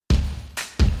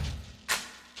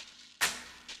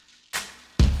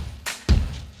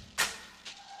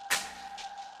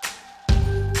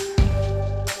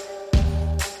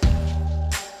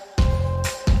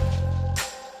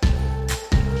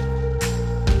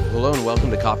Hello and welcome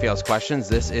to Coffee House Questions.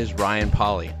 This is Ryan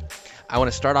Polly. I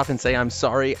want to start off and say I'm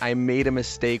sorry I made a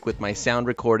mistake with my sound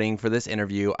recording for this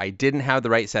interview. I didn't have the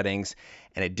right settings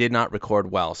and it did not record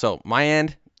well. So my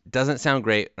end doesn't sound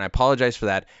great and I apologize for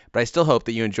that, but I still hope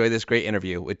that you enjoy this great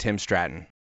interview with Tim Stratton.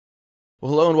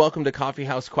 Well, hello and welcome to Coffee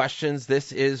House Questions.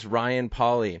 This is Ryan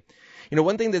Polly. You know,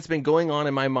 one thing that's been going on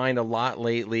in my mind a lot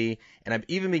lately, and I've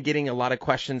even been getting a lot of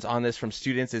questions on this from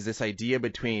students, is this idea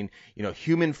between,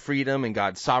 human freedom and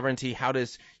God's sovereignty. How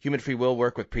does human free will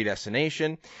work with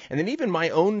predestination? And then even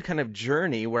my own kind of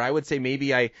journey where I would say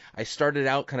maybe I started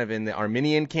out kind of in the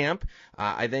Arminian camp.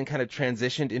 I then kind of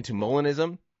transitioned into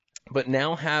Molinism, but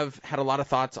now have had a lot of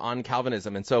thoughts on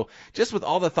Calvinism. And so just with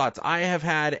all the thoughts I have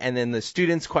had and then the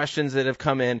students' questions that have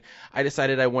come in, I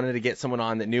decided I wanted to get someone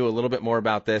on that knew a little bit more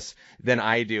about this than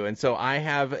I do. And so I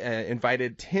have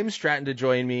invited Tim Stratton to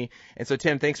join me. And so,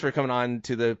 Tim, thanks for coming on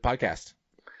to the podcast.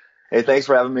 Hey, thanks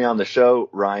for having me on the show,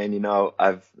 Ryan. You know,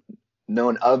 I've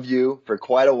known of you for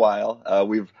quite a while.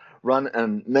 We've run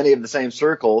in many of the same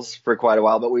circles for quite a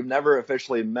while, but we've never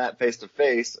officially met face to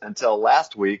face until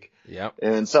last week. Yep.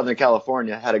 In Southern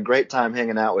California. Had a great time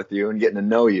hanging out with you and getting to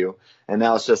know you. And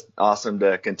now it's just awesome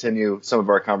to continue some of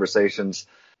our conversations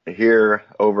here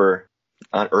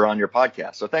on your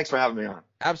podcast. So thanks for having me on.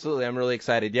 Absolutely. I'm really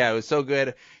excited. Yeah, it was so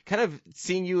good. Kind of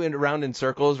seeing you around in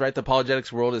circles, right? The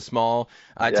apologetics world is small.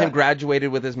 Tim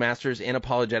graduated with his master's in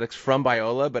apologetics from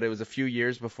Biola, but it was a few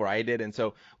years before I did. And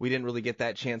so we didn't really get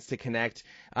that chance to connect.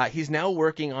 He's now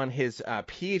working on his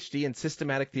PhD in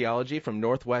systematic theology from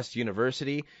Northwest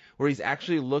University, where he's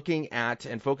actually looking at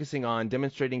and focusing on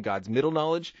demonstrating God's middle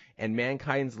knowledge and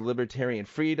mankind's libertarian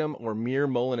freedom, or mere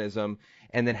Molinism,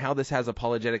 and then how this has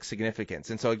apologetic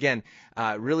significance. And so again,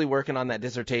 really working on that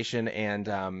dissertation and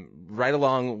right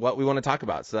along what we want to talk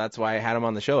about. So that's why I had him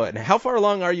on the show. And how far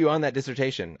along are you on that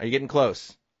dissertation? Are you getting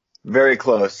close? Very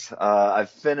close. I've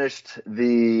finished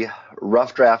the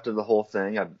rough draft of the whole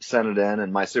thing. I've sent it in,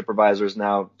 and my supervisor's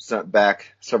now sent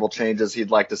back several changes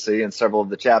he'd like to see in several of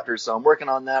the chapters. So I'm working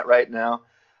on that right now.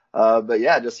 But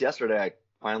yeah, just yesterday I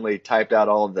finally typed out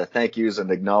all of the thank yous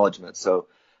and acknowledgments. So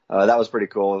that was pretty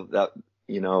cool.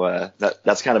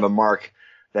 That's kind of a mark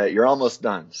that you're almost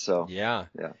done. So yeah.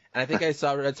 And I think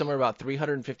I read somewhere about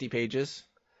 350 pages.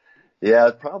 Yeah,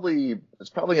 it's probably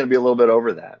going to be a little bit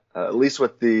over that, at least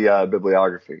with the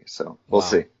bibliography. So we'll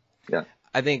see. Yeah.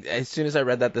 I think as soon as I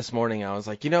read that this morning, I was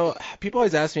like, people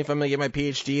always ask me if I'm going to get my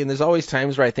PhD, and there's always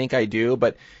times where I think I do,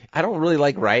 but I don't really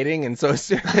like writing. And so as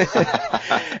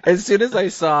soon as I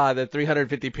saw the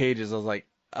 350 pages, I was like,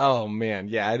 oh man,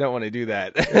 yeah, I don't want to do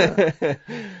that. Yeah.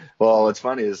 Well, what's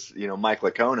funny is, Mike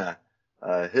Licona,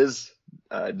 his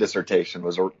dissertation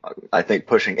was, I think,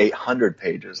 pushing 800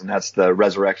 pages, and that's the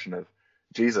Resurrection of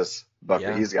Jesus book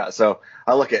that he's got. So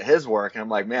I look at his work and I'm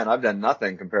like, man, I've done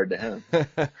nothing compared to him.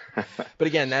 But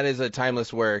again, that is a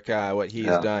timeless work, what he's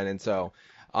done. And so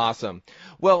awesome.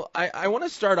 Well, I want to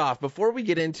start off before we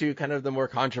get into kind of the more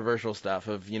controversial stuff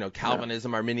of,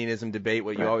 Calvinism, Arminianism debate,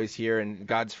 what you always hear, and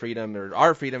God's freedom, or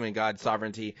our freedom and God's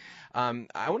sovereignty.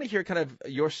 I want to hear kind of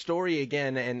your story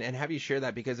again and have you share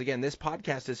that, because again, this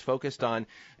podcast is focused on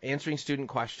answering student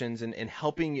questions and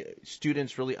helping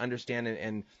students really understand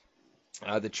and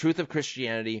the truth of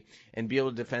Christianity and be able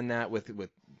to defend that with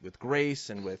grace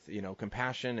and with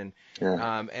compassion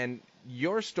and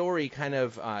your story kind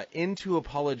of into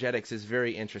apologetics is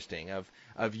very interesting.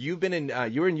 Of you've been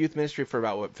in you were in youth ministry for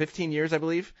about 15 years, I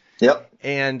believe. Yep.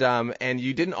 And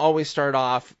you didn't always start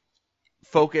off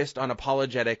focused on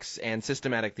apologetics and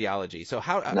systematic theology. So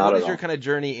what was your kind of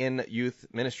journey in youth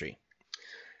ministry?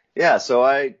 Yeah, so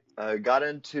I got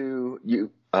into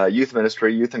youth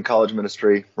ministry, youth and college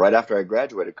ministry right after I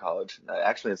graduated college.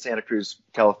 Actually in Santa Cruz,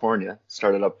 California.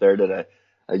 Started up there, did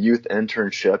a youth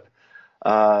internship.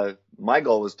 My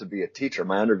goal was to be a teacher.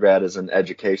 My undergrad is in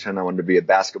education. I wanted to be a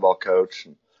basketball coach.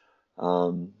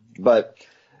 But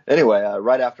anyway,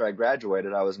 right after I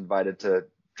graduated, I was invited to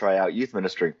try out youth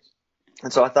ministry.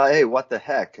 And so I thought, hey, what the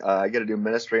heck? I get to do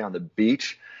ministry on the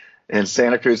beach in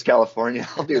Santa Cruz, California.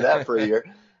 I'll do that for a year.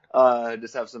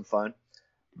 Just have some fun.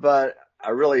 But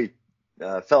I really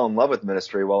fell in love with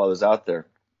ministry while I was out there.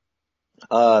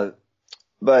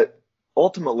 But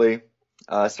ultimately,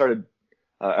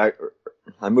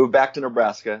 I moved back to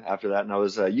Nebraska after that, and I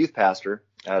was a youth pastor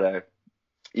at a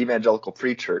evangelical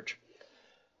free church.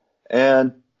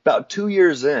 And about 2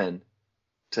 years in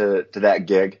to that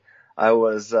gig, I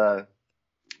was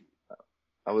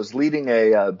leading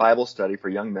a Bible study for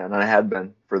young men, and I had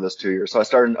been for those 2 years. So I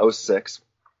started in 2006,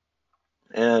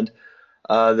 and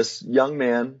this young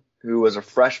man who was a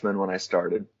freshman when I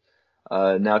started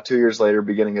now 2 years later,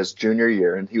 beginning his junior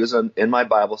year. And he was in my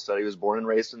Bible study. He was born and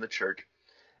raised in the church.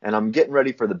 And I'm getting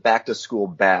ready for the back to school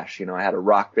bash. You know, I had a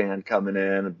rock band coming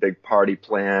in, a big party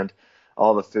planned,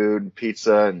 all the food and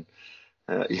pizza, and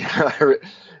it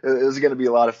was going to be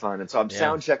a lot of fun. And so I'm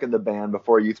sound checking the band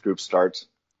before youth group starts.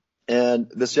 And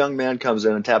this young man comes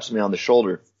in and taps me on the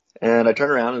shoulder. And I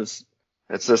turn around, and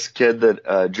it's this kid that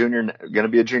going to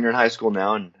be a junior in high school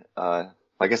now. And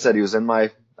like I said, I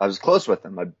was close with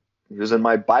him. He was in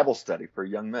my Bible study for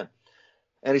young men.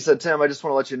 And he said, Tim, I just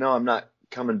want to let you know I'm not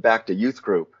coming back to youth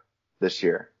group this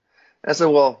year. And I said,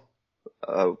 well,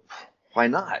 why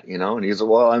not? You know? And he said,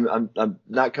 well, I'm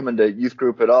not coming to youth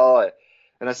group at all.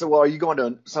 And I said, well, are you going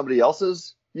to somebody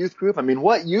else's youth group? I mean,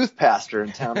 what youth pastor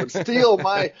in town would steal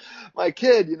my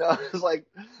kid? You know, it's like,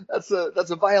 that's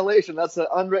a violation. That's an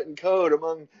unwritten code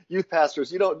among youth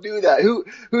pastors. You don't do that.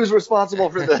 Who's responsible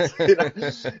for this? You know?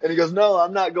 And he goes, no,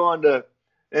 I'm not going to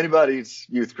anybody's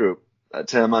youth group.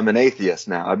 Tim, I'm an atheist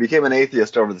now. I became an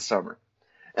atheist over the summer.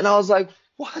 And I was like,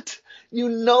 what? You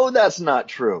know that's not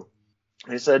true.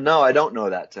 And he said, no, I don't know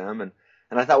that, Tim. And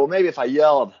I thought, well, maybe if I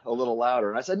yelled a little louder.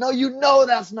 And I said, no, you know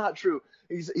that's not true.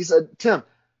 He said, Tim,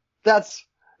 that's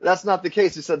not the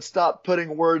case. He said, stop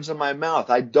putting words in my mouth.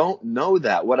 I don't know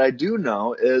that. What I do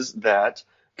know is that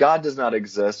God does not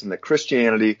exist and that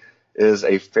Christianity is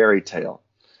a fairy tale.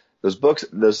 Those books,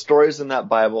 those stories in that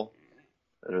Bible,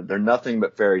 they're nothing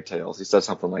but fairy tales. He said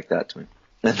something like that to me.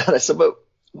 And then I said, but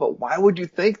why would you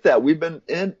think that?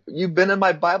 You've been in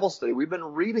my Bible study. We've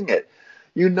been reading it.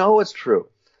 You know it's true.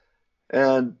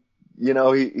 And, you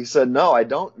know, he said, no, I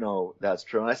don't know that's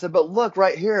true. And I said, but look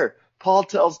right here. Paul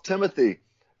tells Timothy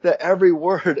that every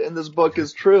word in this book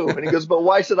is true. And he goes, but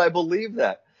why should I believe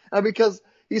that? And because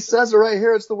he says it right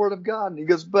here, it's the word of God. And he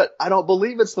goes, but I don't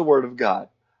believe it's the word of God.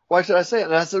 Why should I say it?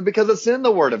 And I said, because it's in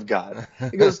the word of God.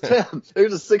 He goes, Tim,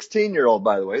 there's a 16-year-old,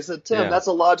 by the way. He said, Tim, that's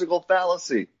a logical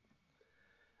fallacy.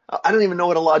 I didn't even know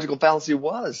what a logical fallacy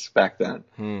was back then.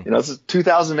 You know, this is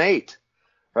 2008,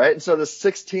 right? And so this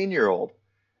 16-year-old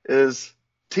is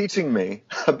teaching me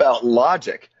about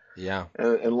logic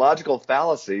and logical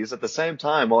fallacies at the same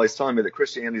time while he's telling me that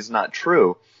Christianity is not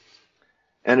true.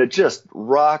 And it just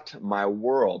rocked my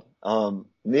world.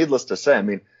 Needless to say, I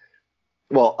mean,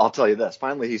 well, I'll tell you this.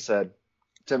 Finally, he said,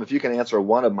 Tim, if you can answer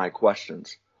one of my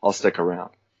questions, I'll stick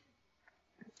around.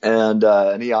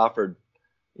 And he offered,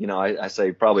 you know, I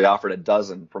say probably offered a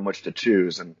dozen from which to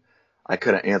choose, and I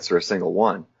couldn't answer a single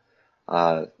one.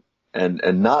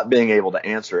 And not being able to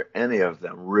answer any of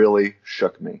them really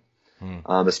shook me,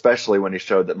 especially when he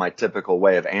showed that my typical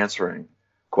way of answering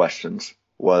questions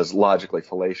was logically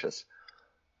fallacious.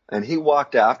 And he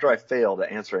walked after I failed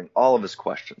at answering all of his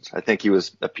questions. I think he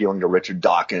was appealing to Richard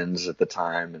Dawkins at the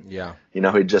time. And, you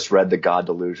know, he'd just read The God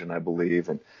Delusion, I believe.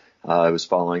 And I was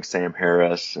following Sam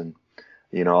Harris and,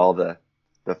 you know, all the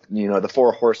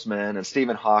Four Horsemen and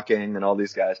Stephen Hawking and all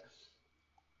these guys.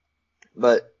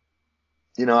 But,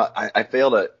 you know, I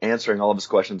failed at answering all of his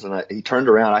questions. And he turned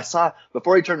around.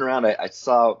 Before he turned around, I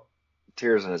saw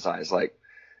tears in his eyes.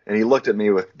 And he looked at me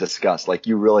with disgust, like,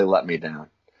 you really let me down.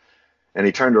 And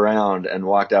he turned around and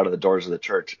walked out of the doors of the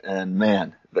church. And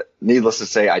man, needless to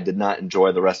say, I did not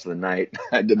enjoy the rest of the night.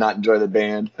 I did not enjoy the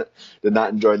band, did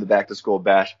not enjoy the back to school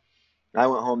bash. I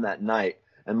went home that night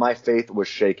and my faith was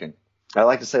shaken. I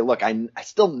like to say, look, I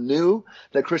still knew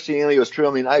that Christianity was true.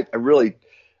 I mean, I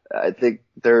think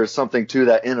there's something to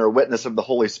that inner witness of the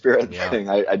Holy Spirit thing.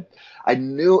 I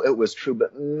knew it was true,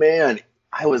 but man,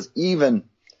 I was even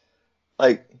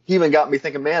like, he even got me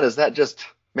thinking, man, is that just,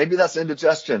 maybe that's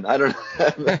indigestion. I don't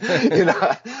know. You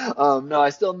know, no,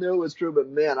 I still knew it was true, but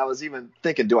man, I was even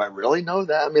thinking, do I really know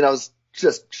that? I mean, I was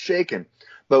just shaken.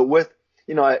 But with,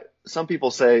 you know, some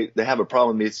people say they have a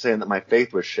problem with me saying that my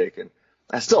faith was shaken.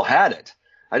 I still had it.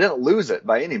 I didn't lose it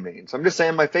by any means. I'm just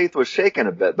saying my faith was shaken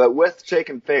a bit. But with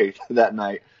shaken faith that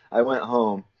night, I went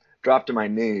home, dropped to my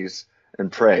knees,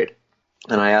 and prayed.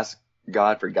 And I asked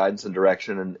God for guidance and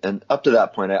direction. And up to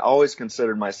that point, I always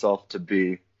considered myself to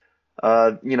be,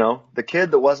 you know, the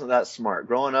kid that wasn't that smart.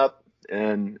 Growing up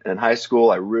in high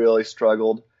school, I really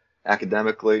struggled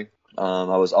academically.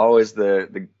 I was always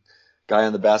the guy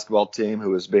on the basketball team who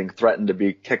was being threatened to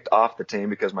be kicked off the team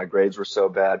because my grades were so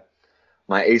bad.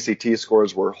 My ACT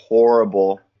scores were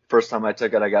horrible. First time I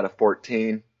took it, I got a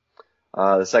 14.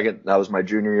 That was my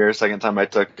junior year. Second time I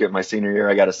took it, my senior year,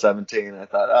 I got a 17. I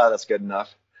thought, that's good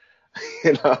enough.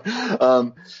 You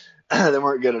know, they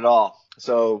weren't good at all.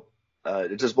 So,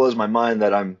 it just blows my mind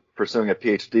that I'm pursuing a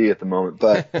PhD at the moment,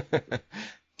 but,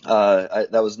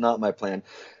 that was not my plan.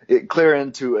 Clear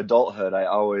into adulthood, I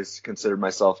always considered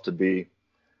myself to be,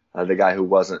 the guy who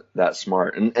wasn't that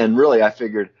smart. And really, I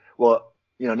figured, well,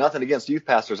 nothing against youth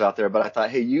pastors out there, but I thought,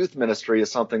 hey, youth ministry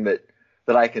is something that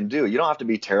I can do. You don't have to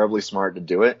be terribly smart to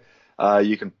do it.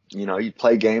 You can, you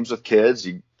play games with kids,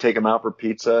 you take them out for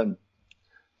pizza and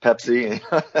Pepsi,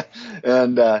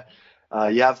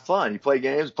 and you have fun. You play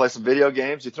games, play some video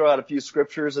games. You throw out a few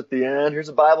scriptures at the end. Here's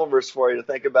a Bible verse for you to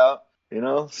think about.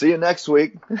 See you next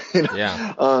week.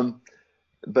 Yeah.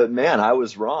 But man, I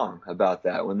was wrong about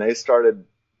that. When they started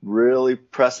really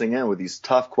pressing in with these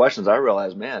tough questions, I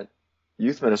realized, man,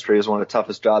 youth ministry is one of the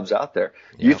toughest jobs out there.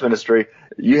 Yeah. Youth ministry,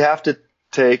 you have to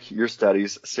take your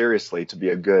studies seriously to be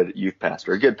a good youth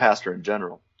pastor, a good pastor in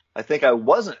general. I think I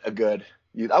wasn't a good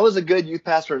youth. I was a good youth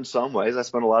pastor in some ways. I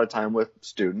spent a lot of time with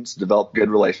students, developed good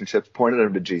relationships, pointed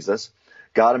them to Jesus,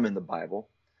 got them in the Bible.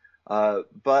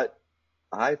 But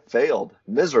I failed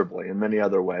miserably in many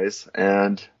other ways,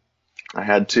 and I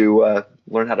had to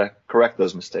learn how to correct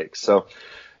those mistakes. So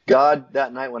God,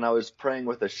 that night when I was praying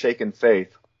with a shaken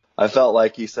faith, I felt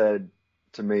like he said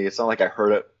to me, it's not like I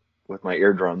heard it with my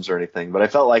eardrums or anything, but I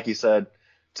felt like he said,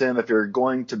 Tim, if you're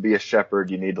going to be a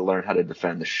shepherd, you need to learn how to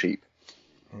defend the sheep.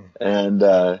 And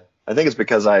I think it's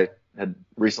because I had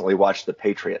recently watched The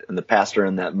Patriot, and the pastor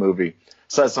in that movie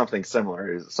says something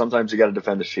similar. Sometimes you got to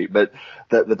defend the sheep, but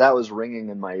that was ringing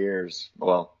in my ears.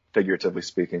 Well, figuratively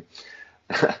speaking.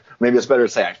 Maybe it's better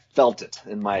to say I felt it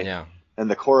in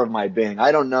the core of my being.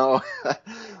 I don't know,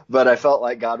 but I felt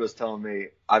like God was telling me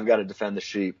I've got to defend the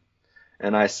sheep.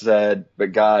 And I said,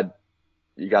 but God,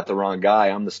 you got the wrong guy.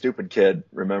 I'm the stupid kid.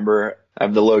 Remember, I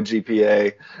have the low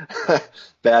GPA,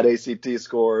 bad ACT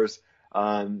scores.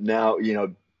 Now,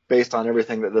 based on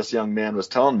everything that this young man was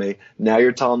telling me, now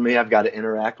you're telling me I've got to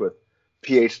interact with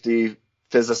PhD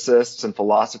physicists and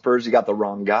philosophers. You got the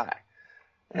wrong guy.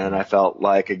 And I felt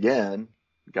like, again,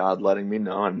 God letting me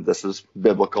know, and this is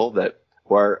biblical, that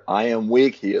where I am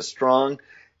weak, he is strong.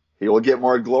 He will get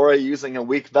more glory using a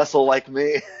weak vessel like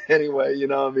me anyway,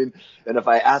 and if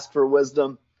I ask for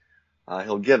wisdom,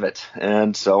 he'll give it.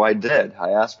 And so I did.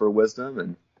 I asked for wisdom.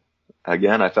 And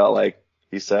again, I felt like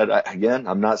he said,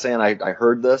 I'm not saying I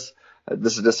heard this.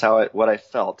 This is just what I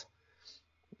felt.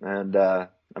 And I'm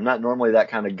not normally that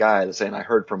kind of guy that's saying I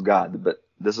heard from God, but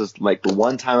this is like the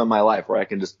one time in my life where I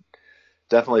can just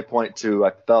definitely point to,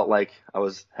 I felt like I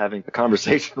was having a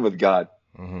conversation with God.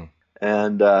 Mm-hmm.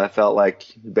 And I felt like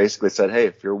he basically said, hey,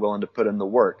 if you're willing to put in the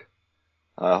work,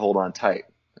 hold on tight,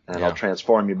 and I'll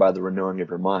transform you by the renewing of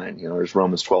your mind. There's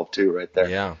Romans 12:2 right there.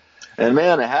 Yeah. And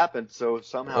man, it happened. So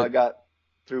somehow I got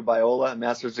through Biola, a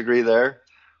master's degree there,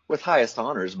 with highest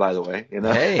honors, by the way.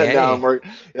 Hey. Now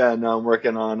I'm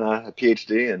working on a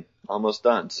PhD and almost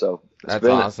done. So it's That's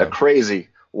been awesome. a crazy,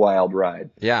 wild ride.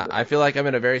 Yeah, I feel like I'm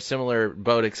in a very similar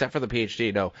boat, except for the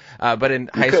PhD. No, but in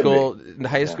high school,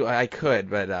 I could,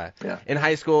 but in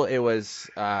high school it was,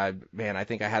 man, I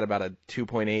think I had about a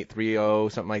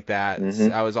 2.830, something like that.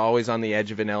 Mm-hmm. I was always on the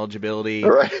edge of ineligibility.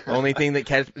 Right. The only thing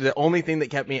that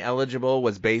kept me eligible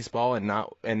was baseball and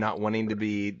not wanting to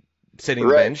be sitting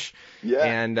the bench. Yeah.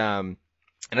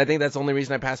 And I think that's the only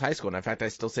reason I passed high school. And in fact, I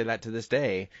still say that to this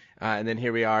day. And then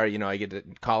here we are, I get to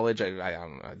college. I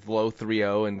low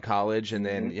 3.0 in college, and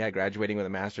then graduating with a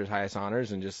master's, highest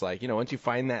honors, and just like, once you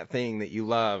find that thing that you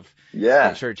love,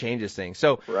 it sure changes things.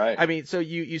 So, right. I mean, so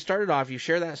you started off, you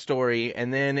share that story,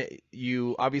 and then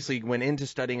you obviously went into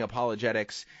studying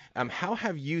apologetics. How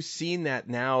have you seen that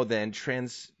now then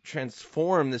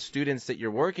transform the students that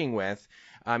you're working with?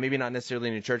 Maybe not necessarily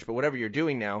in a church, but whatever you're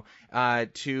doing now,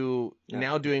 to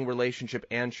now doing relationship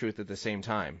and truth at the same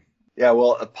time? Yeah,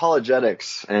 well,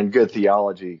 apologetics and good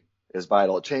theology is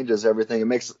vital. It changes everything.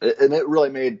 And it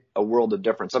really made a world of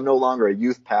difference. I'm no longer a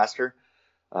youth pastor.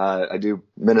 I do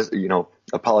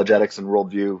apologetics and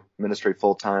worldview ministry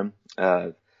full time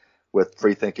with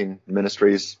Free Thinking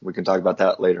Ministries. We can talk about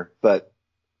that later. But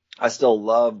I still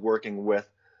love working with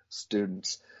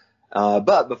students.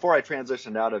 But before I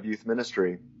transitioned out of youth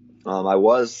ministry,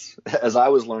 as I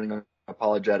was learning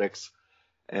apologetics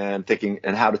and thinking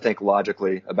and how to think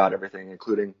logically about everything,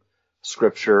 including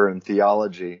scripture and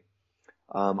theology,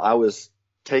 I was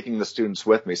taking the students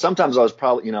with me. Sometimes I was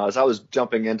probably, as I was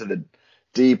jumping into the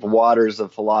deep waters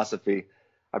of philosophy,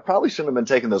 I probably shouldn't have been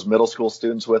taking those middle school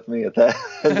students with me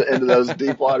into those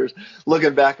deep waters.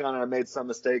 Looking back on it, I made some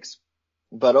mistakes,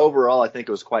 but overall, I think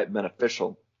it was quite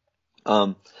beneficial.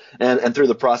 And through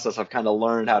the process, I've kind of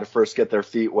learned how to first get their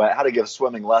feet wet, how to give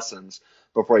swimming lessons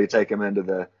before you take them into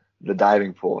the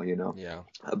diving pool, Yeah.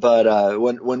 But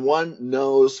when one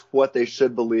knows what they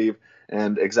should believe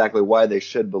and exactly why they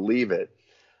should believe it,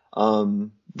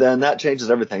 then that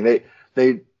changes everything.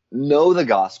 They know the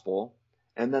gospel,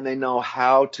 and then they know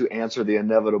how to answer the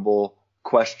inevitable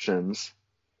questions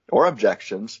or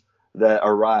objections that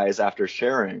arise after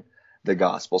sharing the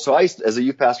gospel. So as a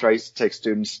youth pastor, I used to take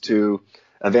students to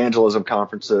evangelism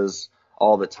conferences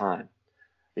all the time.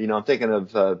 I'm thinking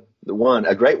of a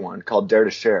great one called Dare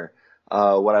to Share.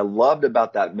 What I loved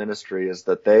about that ministry is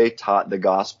that they taught the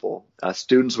gospel.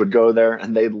 Students would go there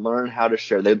and they'd learn how to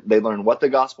share. They learned what the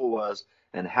gospel was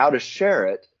and how to share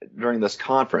it during this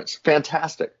conference.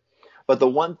 Fantastic. But the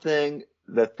one thing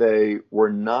that they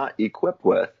were not equipped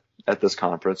with at this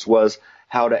conference was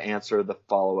how to answer the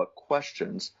follow-up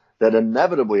questions that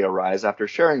inevitably arise after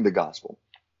sharing the gospel.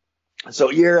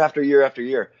 So year after year after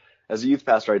year, as a youth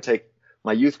pastor, I take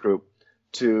my youth group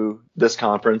to this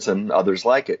conference and others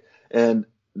like it. And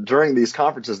during these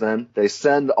conferences, then, they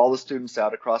send all the students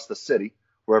out across the city,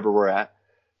 wherever we're at,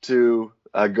 to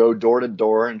go door to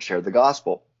door and share the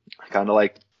gospel. Kind of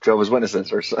like Jehovah's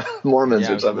Witnesses or Mormons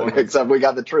or something, Mormons. Except we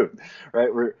got the truth,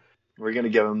 right? We're going to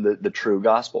give them the true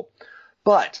gospel.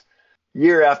 But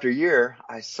year after year,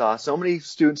 I saw so many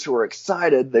students who were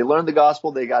excited. They learned the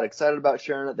gospel. They got excited about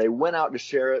sharing it. They went out to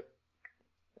share it.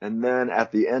 And then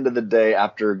at the end of the day,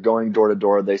 after going door to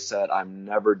door, they said, I'm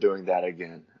never doing that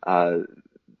again.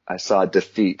 I saw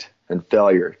defeat and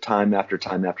failure time after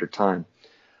time after time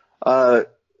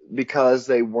because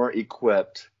they weren't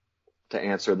equipped to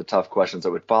answer the tough questions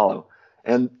that would follow.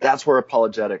 And that's where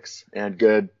apologetics and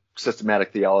good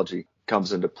systematic theology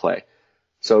comes into play.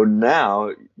 So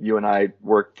now you and I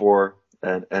work for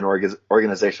an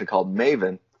organization called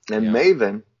Maven, and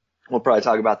Maven, we'll probably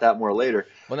talk about that more later.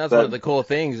 Well, that's one of the cool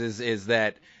things is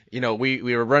that, we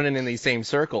were running in these same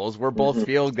circles. We're both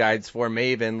field guides for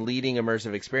Maven, leading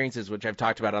immersive experiences, which I've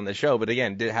talked about on the show, but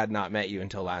again, had not met you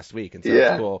until last week. And so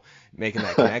it's cool making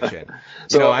that connection.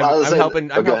 So I'm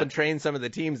helping train some of the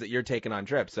teams that you're taking on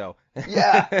trips. So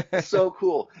yeah, so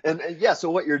cool. And so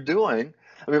what you're doing,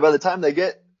 by the time they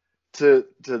get to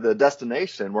the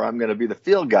destination where I'm going to be the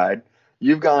field guide,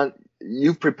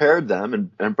 you've prepared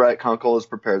them, and Brett Kunkel has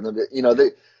prepared them.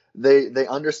 They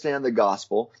understand the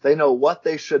gospel. They know what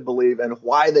they should believe and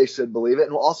why they should believe it,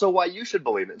 and also why you should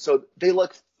believe it. So they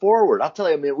look forward. I'll tell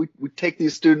you, we take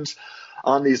these students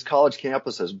on these college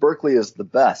campuses. Berkeley is the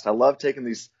best. I love taking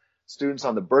these students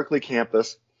on the Berkeley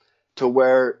campus to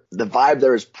where the vibe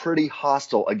there is pretty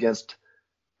hostile against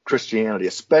Christianity,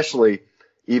 especially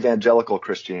evangelical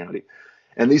Christianity.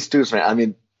 And these students,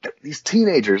 these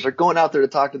teenagers are going out there to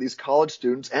talk to these college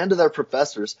students and to their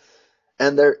professors,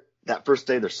 and that first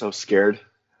day they're so scared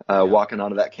walking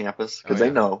onto that campus because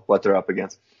they know what they're up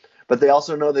against. But they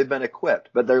also know they've been equipped.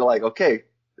 But they're like, okay,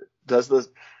 they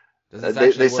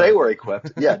say we're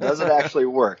equipped. Yeah, does it actually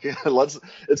work?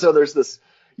 And so there's this,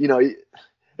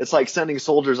 it's like sending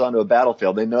soldiers onto a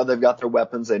battlefield. They know they've got their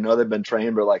weapons. They know they've been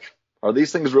trained. But like, are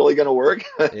these things really going to work?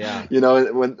 Yeah.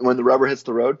 When the rubber hits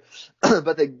the road.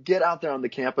 But they get out there on the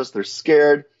campus. They're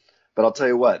scared. But I'll tell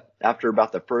you what, after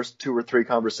about the first 2 or 3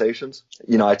 conversations,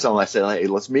 I tell them, I say, hey,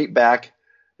 let's meet back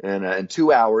in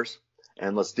 2 hours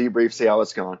and let's debrief, see how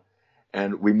it's gone.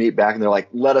 And we meet back and they're like,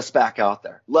 let us back out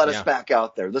there. Let us back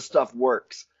out there. This stuff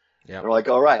works. Yeah. They're like,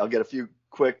 all right, I'll get a few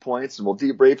quick points and we'll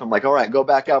debrief. I'm like, all right, go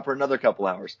back out for another couple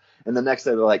hours. And the next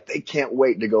day they're like, they can't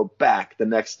wait to go back the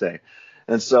next day.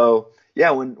 And so,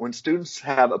 when students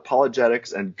have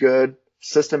apologetics and good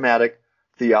systematic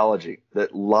theology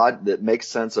that makes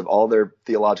sense of all their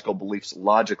theological beliefs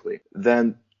logically,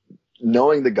 then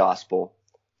knowing the gospel,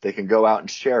 they can go out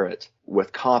and share it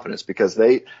with confidence because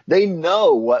they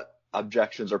know what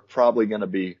objections are probably going to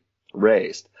be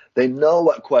raised. They know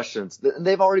what questions, and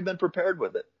they've already been prepared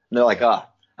with it. And they're like,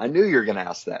 I knew you were going to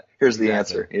ask that. Here's the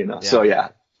answer, So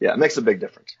it makes a big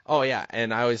difference. Oh, yeah.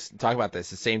 And I always talk about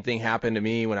this. The same thing happened to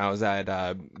me when I was at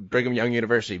Brigham Young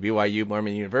University, BYU,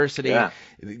 Mormon University. Yeah.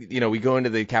 We go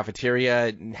into the cafeteria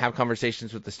and have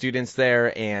conversations with the students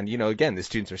there. And, again, the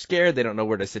students are scared. They don't know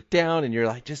where to sit down. And you're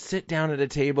like, just sit down at a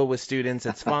table with students.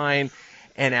 It's fine.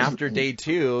 And after day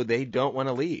 2, they don't want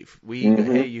to leave.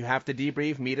 Hey, you have to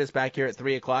debrief. Meet us back here at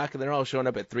 3:00, and they're all showing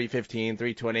up at 3:15,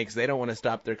 3:20 because they don't want to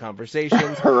stop their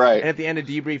conversations. Right. And at the end of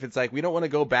debrief, it's like we don't want to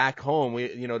go back home.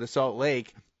 To Salt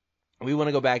Lake. We want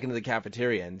to go back into the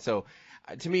cafeteria. And so,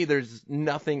 to me, there's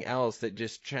nothing else that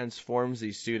just transforms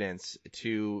these students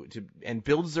and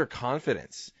builds their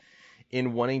confidence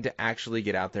in wanting to actually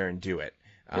get out there and do it.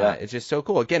 It's just so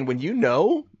cool. Again, when you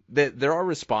know that there are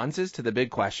responses to the big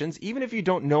questions, even if you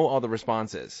don't know all the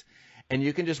responses, and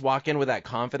you can just walk in with that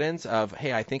confidence of,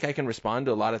 hey, I think I can respond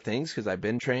to a lot of things because I've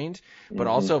been trained, but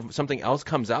also if something else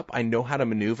comes up, I know how to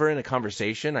maneuver in a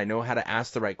conversation. I know how to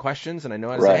ask the right questions, and I know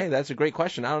how to say, hey, that's a great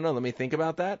question. I don't know. Let me think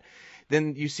about that.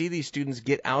 Then you see these students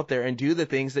get out there and do the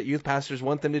things that youth pastors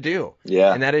want them to do.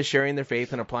 Yeah. And that is sharing their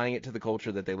faith and applying it to the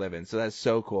culture that they live in. So that's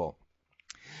so cool.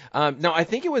 No, I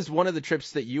think it was one of the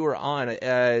trips that you were on,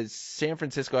 San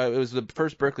Francisco. It was the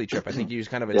first Berkeley trip I think you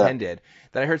just kind of attended.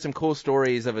 That I heard some cool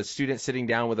stories of a student sitting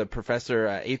down with a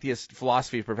professor, atheist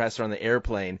philosophy professor on the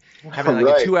airplane, having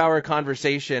like a 2-hour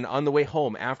conversation on the way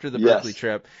home after the Berkeley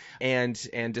trip, and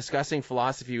discussing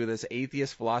philosophy with this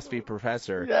atheist philosophy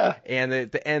professor. Yeah. And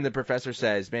at the end, the professor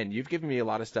says, "Man, you've given me a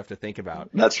lot of stuff to think about."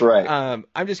 That's right.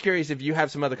 I'm just curious if you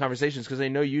have some other conversations, because I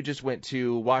know you just went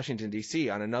to Washington, D.C.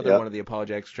 on another one of the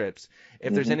apologetics trips.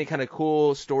 If there's any kind of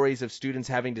cool stories of students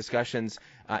having discussions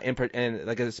and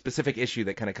like a specific issue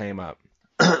that kind of came up.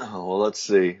 Well, let's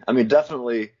see. I mean,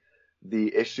 definitely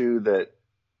the issue that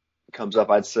comes up,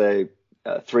 I'd say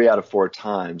 3 out of 4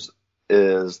 times,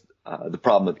 is the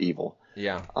problem of evil.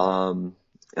 Yeah.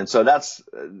 And so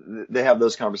they have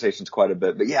those conversations quite a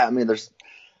bit. But yeah, I mean, there's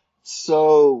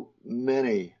so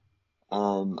many.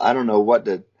 I don't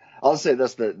know I'll say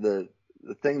this, the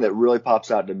thing that really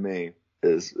pops out to me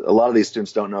is a lot of these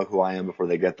students don't know who I am before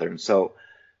they get there. And so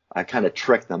I kind of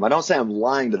trick them. I don't say I'm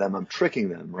lying to them. I'm tricking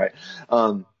them, right?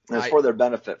 And it's for their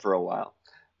benefit for a while.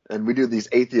 And we do these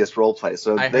atheist role plays.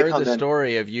 So I heard the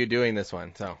story of you doing this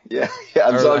one. So yeah.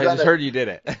 So I just heard you did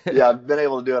it. Yeah, I've been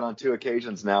able to do it on 2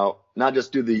 occasions now. Not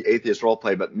just do the atheist role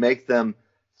play, but make them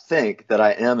think that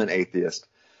I am an atheist.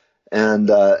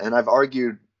 And I've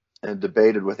argued and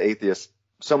debated with atheists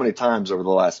so many times over the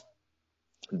last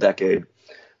decade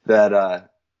that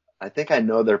I think I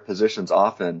know their positions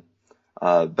often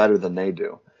better than they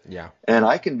do. Yeah. And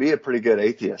I can be a pretty good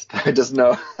atheist. I just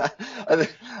know.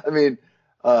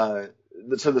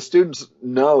 So the students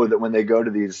know that when they go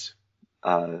to these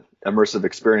immersive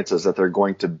experiences that they're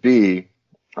going to be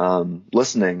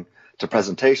listening to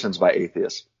presentations by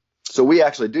atheists. So we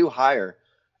actually do hire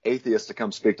atheists to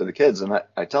come speak to the kids, and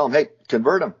I tell them, hey,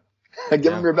 convert them. Give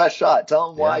them your best shot. Tell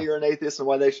them why you're an atheist and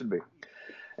why they should be.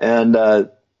 And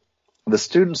the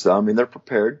students, though, I mean, they're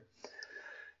prepared.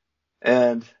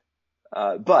 And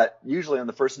but usually on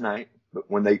the first night,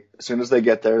 as soon as they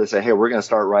get there, they say, hey, we're going to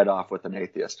start right off with an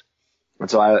atheist. And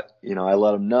so I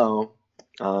let them know.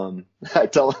 I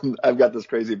tell them I've got this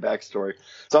crazy backstory.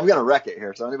 So I'm going to wreck it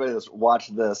here. So anybody that's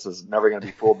watched this is never going to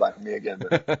be fooled by me again.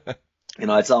 But,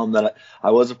 I tell them that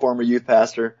I was a former youth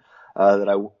pastor,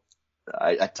 that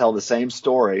I tell the same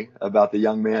story about the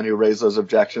young man who raised those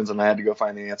objections, and I had to go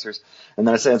find the answers. And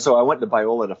then I say, and so I went to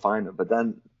Biola to find them. But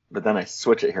then I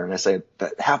switch it here and I say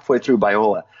that halfway through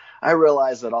Biola, I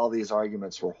realized that all these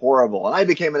arguments were horrible, and I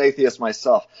became an atheist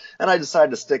myself. And I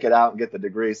decided to stick it out and get the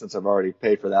degree since I've already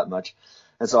paid for that much.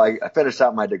 And so I finished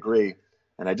out my degree,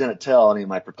 and I didn't tell any of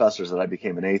my professors that I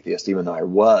became an atheist, even though I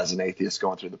was an atheist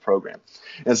going through the program.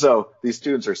 And so these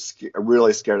students are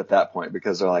really scared at that point,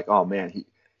 because they're like, oh man,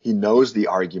 he knows the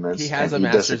arguments. He has a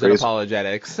master's in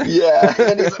apologetics. Yeah,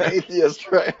 and he's an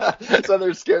atheist, right? So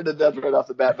they're scared to death right off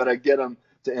the bat, but I get them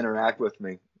to interact with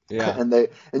me. Yeah.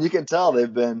 And you can tell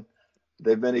they've been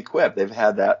equipped. They've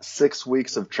had that 6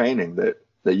 weeks of training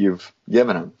that you've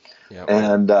given them. Yep.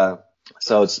 And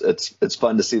so it's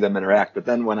fun to see them interact. But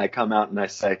then when I come out and I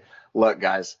say, look,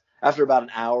 guys, after about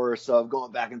an hour or so of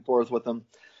going back and forth with them,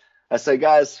 I say,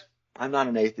 guys, I'm not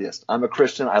an atheist. I'm a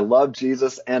Christian. I love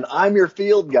Jesus, and I'm your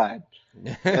field guide.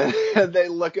 And they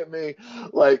look at me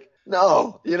like,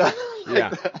 no,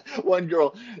 One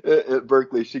girl at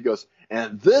Berkeley, she goes,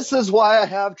 and this is why I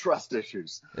have trust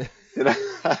issues.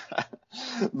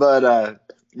 But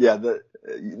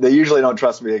they usually don't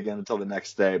trust me again until the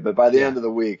next day. But by the end of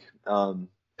the week,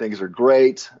 things are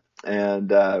great, and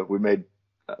we made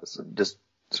some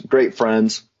great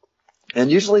friends. And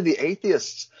usually the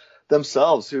atheists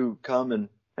themselves who come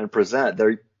and present,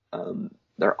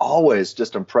 they're always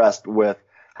just impressed with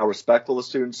how respectful the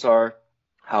students are,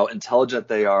 how intelligent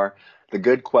they are, the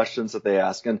good questions that they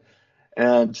ask.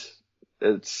 And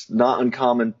it's not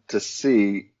uncommon to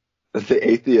see the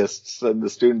atheists and the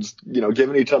students,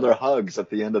 giving each other hugs at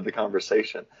the end of the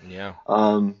conversation. Yeah.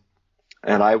 And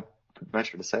I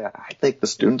venture to say, I think the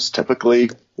students typically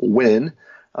win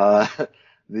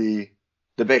the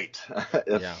debate,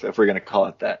 if we're going to call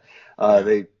it that.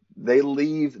 They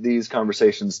leave these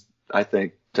conversations, I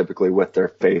think, typically with their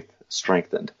faith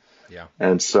strengthened. Yeah.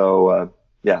 And so,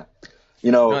 I'll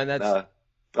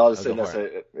just say this.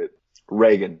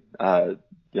 Reagan,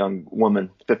 young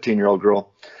woman, 15-year-old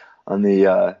girl, on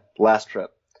the last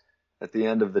trip, at the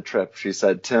end of the trip, she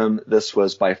said, Tim, this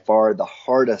was by far the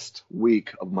hardest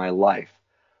week of my life,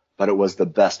 but it was the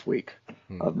best week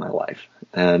of my life.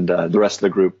 And the rest of the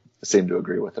group seemed to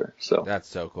agree with her. So that's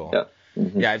so cool. Yeah.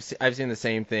 Mm-hmm. Yeah, I've seen the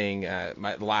same thing.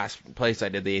 The last place I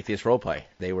did the atheist role play,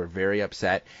 they were very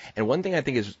upset. And one thing I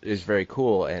think is very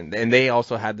cool, and they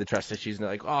also had the trust issues, and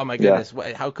they're like, oh my goodness,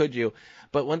 how could you?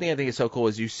 But one thing I think is so cool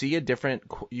is you see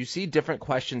different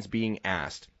questions being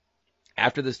asked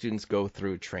after the students go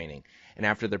through training and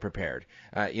after they're prepared.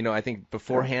 I think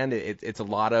beforehand it's a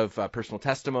lot of personal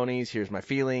testimonies. Here's my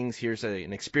feelings. Here's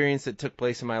an experience that took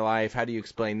place in my life. How do you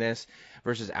explain this?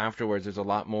 Versus afterwards, there's a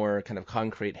lot more kind of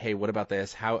concrete. Hey, what about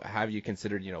this? How have you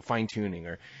considered, fine tuning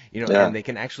or, and they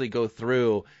can actually go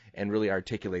through and really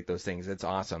articulate those things. It's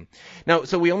awesome. Now,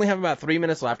 so we only have about 3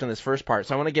 minutes left in this first part.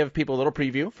 So I want to give people a little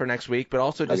preview for next week, but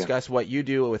also discuss what you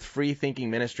do with Free Thinking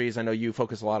Ministries. I know you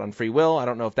focus a lot on free will. I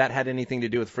don't know if that had anything to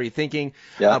do with free thinking.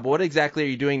 But what exactly are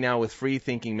you doing now with Free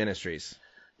Thinking Ministries?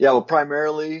 Yeah, well,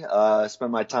 primarily I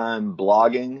spend my time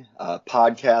blogging,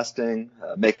 podcasting,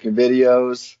 making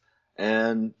videos,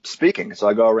 and speaking. So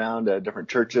I go around to different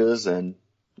churches and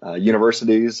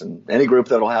universities and any group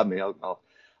that'll have me.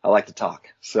 I like to talk.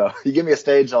 So you give me a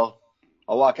stage, I'll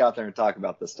walk out there and talk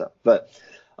about this stuff. But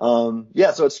so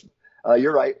it's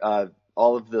you're right.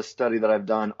 All of the study that I've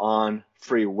done on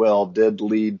free will did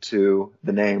lead to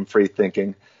the name Free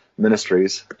Thinking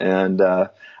Ministries. And I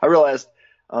realized,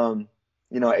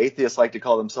 atheists like to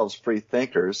call themselves free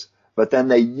thinkers, but then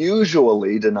they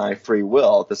usually deny free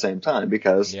will at the same time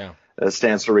because it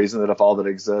stands to reason that if all that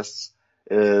exists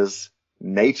is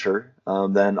nature,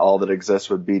 then all that exists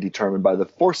would be determined by the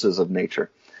forces of nature,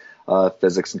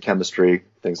 physics and chemistry,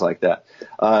 things like that.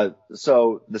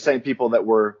 So the same people that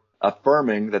were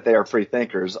affirming that they are free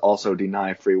thinkers also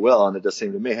deny free will. And it just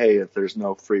seemed to me, hey, if there's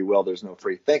no free will, there's no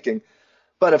free thinking.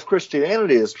 But if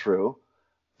Christianity is true,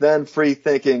 then free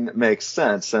thinking makes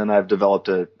sense. And I've developed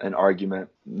an argument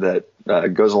that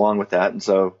goes along with that. And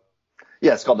so,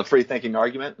 it's called the Free Thinking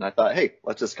Argument. And I thought, hey,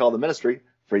 let's just call the ministry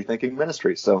Free Thinking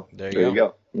Ministry. So there you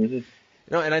go.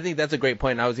 Mm-hmm. And I think that's a great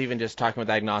point. And I was even just talking with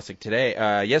Agnostic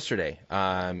yesterday.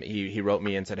 He wrote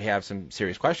me and said, hey, I have some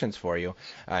serious questions for you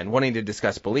and wanting to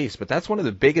discuss beliefs. But that's one of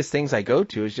the biggest things I go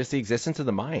to is just the existence of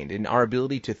the mind and our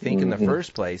ability to think in the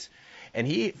first place. And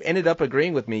he ended up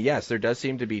agreeing with me. Yes, there does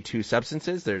seem to be two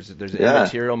substances. There's an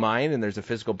immaterial mind and there's a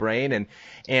physical brain.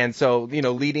 And so,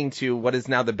 leading to what is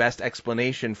now the best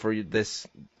explanation for this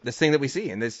thing that we see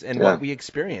and what we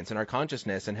experience in our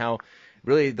consciousness, and how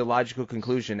really the logical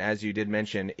conclusion, as you did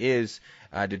mention, is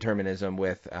determinism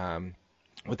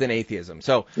within atheism.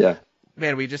 So,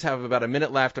 man, we just have about a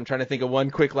minute left. I'm trying to think of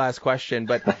one quick last question,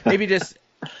 but maybe just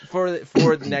for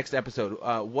the next episode,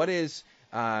 what is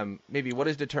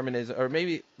determinism, or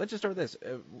maybe let's just start with this,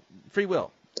 free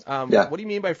will. What do you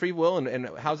mean by free will, and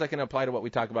how's that going to apply to what we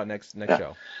talk about next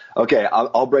show? Okay,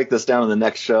 I'll break this down in the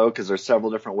next show because there's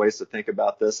several different ways to think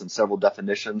about this and several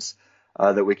definitions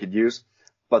that we could use.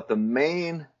 But the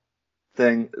main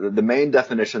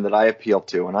definition that I appeal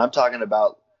to, and I'm talking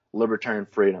about libertarian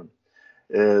freedom,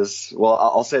 is,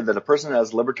 I'll say that a person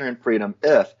has libertarian freedom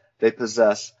if they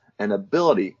possess an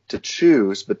ability to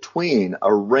choose between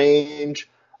a range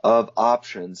of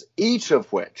options, each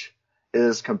of which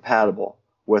is compatible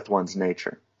with one's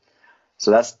nature.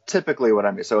 So that's typically what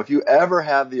I mean. So if you ever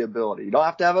have the ability, you don't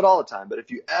have to have it all the time, but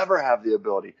if you ever have the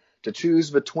ability to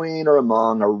choose between or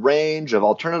among a range of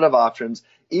alternative options,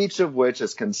 each of which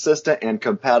is consistent and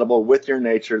compatible with your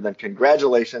nature, then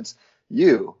congratulations,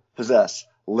 you possess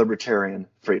libertarian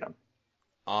freedom.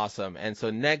 Awesome. And so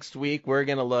next week, we're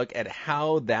going to look at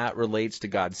how that relates to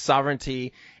God's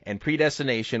sovereignty and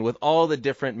predestination with all the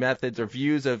different methods or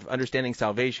views of understanding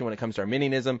salvation when it comes to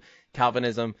Arminianism,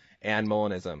 Calvinism, and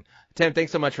Molinism. Tim,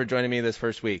 thanks so much for joining me this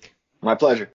first week. My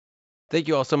pleasure. Thank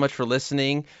you all so much for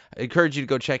listening. I encourage you to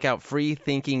go check out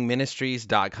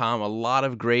freethinkingministries.com. A lot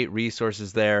of great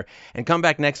resources there. And come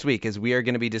back next week as we are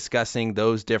going to be discussing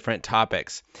those different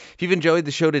topics. If you've enjoyed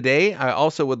the show today, I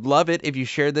also would love it if you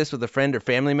shared this with a friend or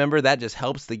family member. That just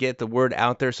helps to get the word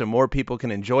out there so more people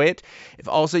can enjoy it. If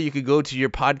also you could go to your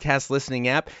podcast listening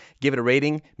app, give it a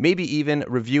rating, maybe even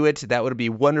review it. That would be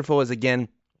wonderful, as again,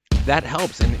 that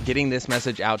helps in getting this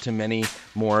message out to many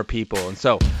more people. And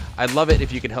so I'd love it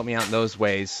if you could help me out in those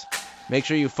ways. Make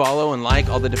sure you follow and like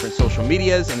all the different social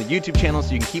medias and the YouTube channel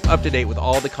so you can keep up to date with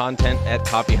all the content at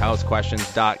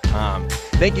coffeehousequestions.com.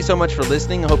 Thank you so much for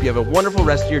listening. I hope you have a wonderful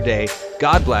rest of your day.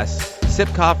 God bless. Sip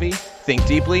coffee. Think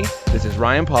deeply. This is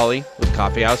Ryan Pauly with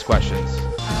Coffee House Questions.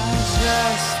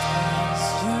 I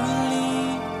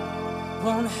just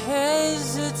won't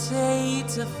hesitate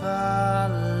to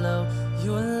follow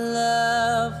your